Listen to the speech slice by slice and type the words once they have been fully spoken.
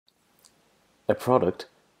A product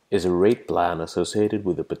is a rate plan associated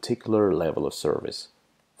with a particular level of service,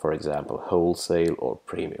 for example, wholesale or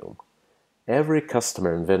premium. Every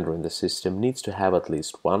customer and vendor in the system needs to have at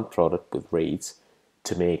least one product with rates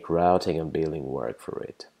to make routing and billing work for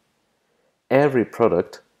it. Every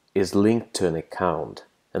product is linked to an account,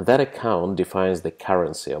 and that account defines the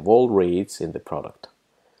currency of all rates in the product.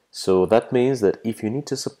 So that means that if you need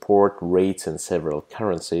to support rates in several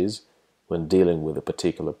currencies when dealing with a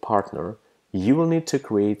particular partner, you will need to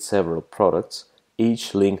create several products,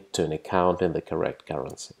 each linked to an account in the correct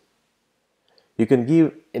currency. You can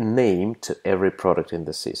give a name to every product in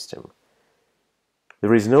the system.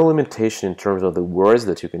 There is no limitation in terms of the words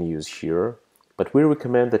that you can use here, but we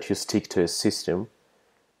recommend that you stick to a system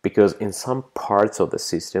because in some parts of the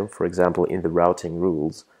system, for example in the routing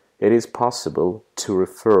rules, it is possible to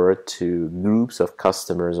refer to groups of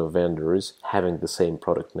customers or vendors having the same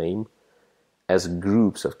product name as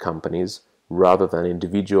groups of companies rather than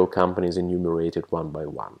individual companies enumerated one by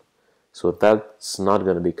one. So that's not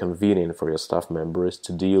going to be convenient for your staff members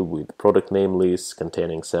to deal with product name lists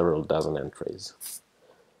containing several dozen entries.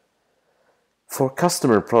 For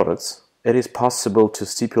customer products, it is possible to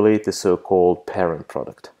stipulate the so-called parent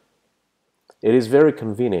product. It is very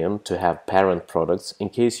convenient to have parent products in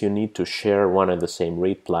case you need to share one and the same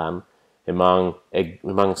rate plan among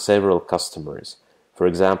several customers. For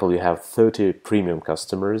example, you have 30 premium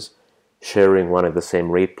customers sharing one and the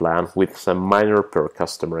same rate plan with some minor per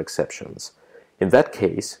customer exceptions. In that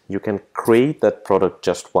case, you can create that product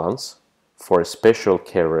just once for a special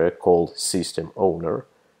carrier called System Owner.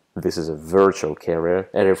 This is a virtual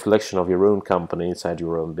carrier, a reflection of your own company inside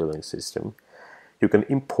your own billing system. You can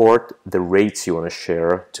import the rates you want to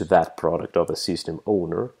share to that product of the System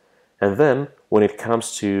Owner, and then when it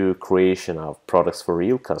comes to creation of products for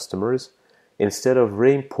real customers, instead of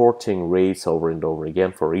re-importing rates over and over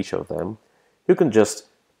again for each of them, you can just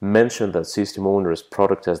mention that System Owner's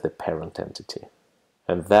product as the parent entity.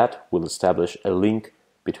 And that will establish a link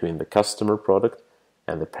between the customer product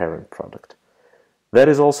and the parent product. That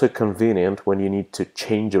is also convenient when you need to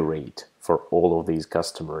change a rate for all of these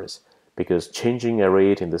customers, because changing a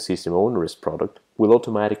rate in the System Owner's product will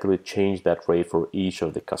automatically change that rate for each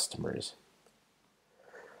of the customers.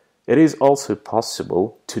 It is also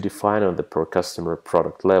possible to define on the per customer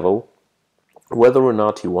product level whether or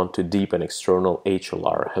not you want to deepen external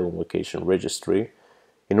HLR home location registry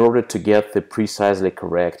in order to get the precisely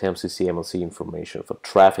correct MCC/MLC information for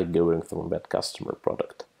traffic going through that customer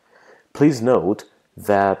product. Please note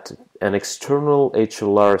that an external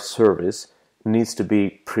HLR service needs to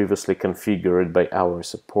be previously configured by our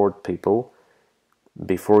support people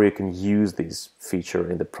before you can use this feature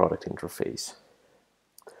in the product interface.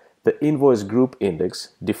 The invoice group index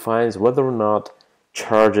defines whether or not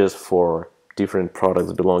charges for different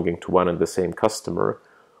products belonging to one and the same customer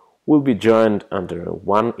will be joined under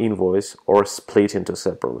one invoice or split into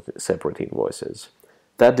separate invoices.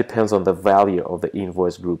 That depends on the value of the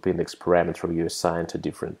invoice group index parameter you assign to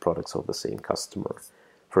different products of the same customer.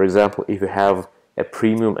 For example, if you have a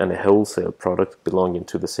premium and a wholesale product belonging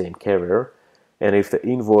to the same carrier, and if the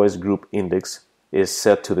invoice group index is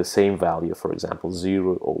set to the same value, for example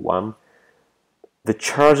 0 or 1, the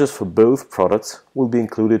charges for both products will be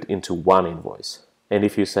included into one invoice. And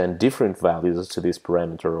if you send different values to this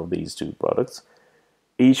parameter of these two products,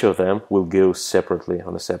 each of them will go separately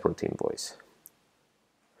on a separate invoice.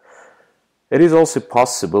 It is also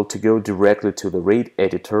possible to go directly to the rate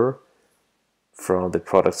editor from the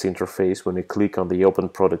products interface. When you click on the Open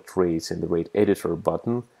Product Rates in the Rate Editor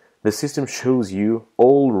button, the system shows you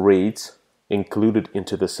all rates included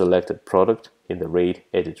into the selected product in the Rate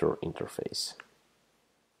Editor interface.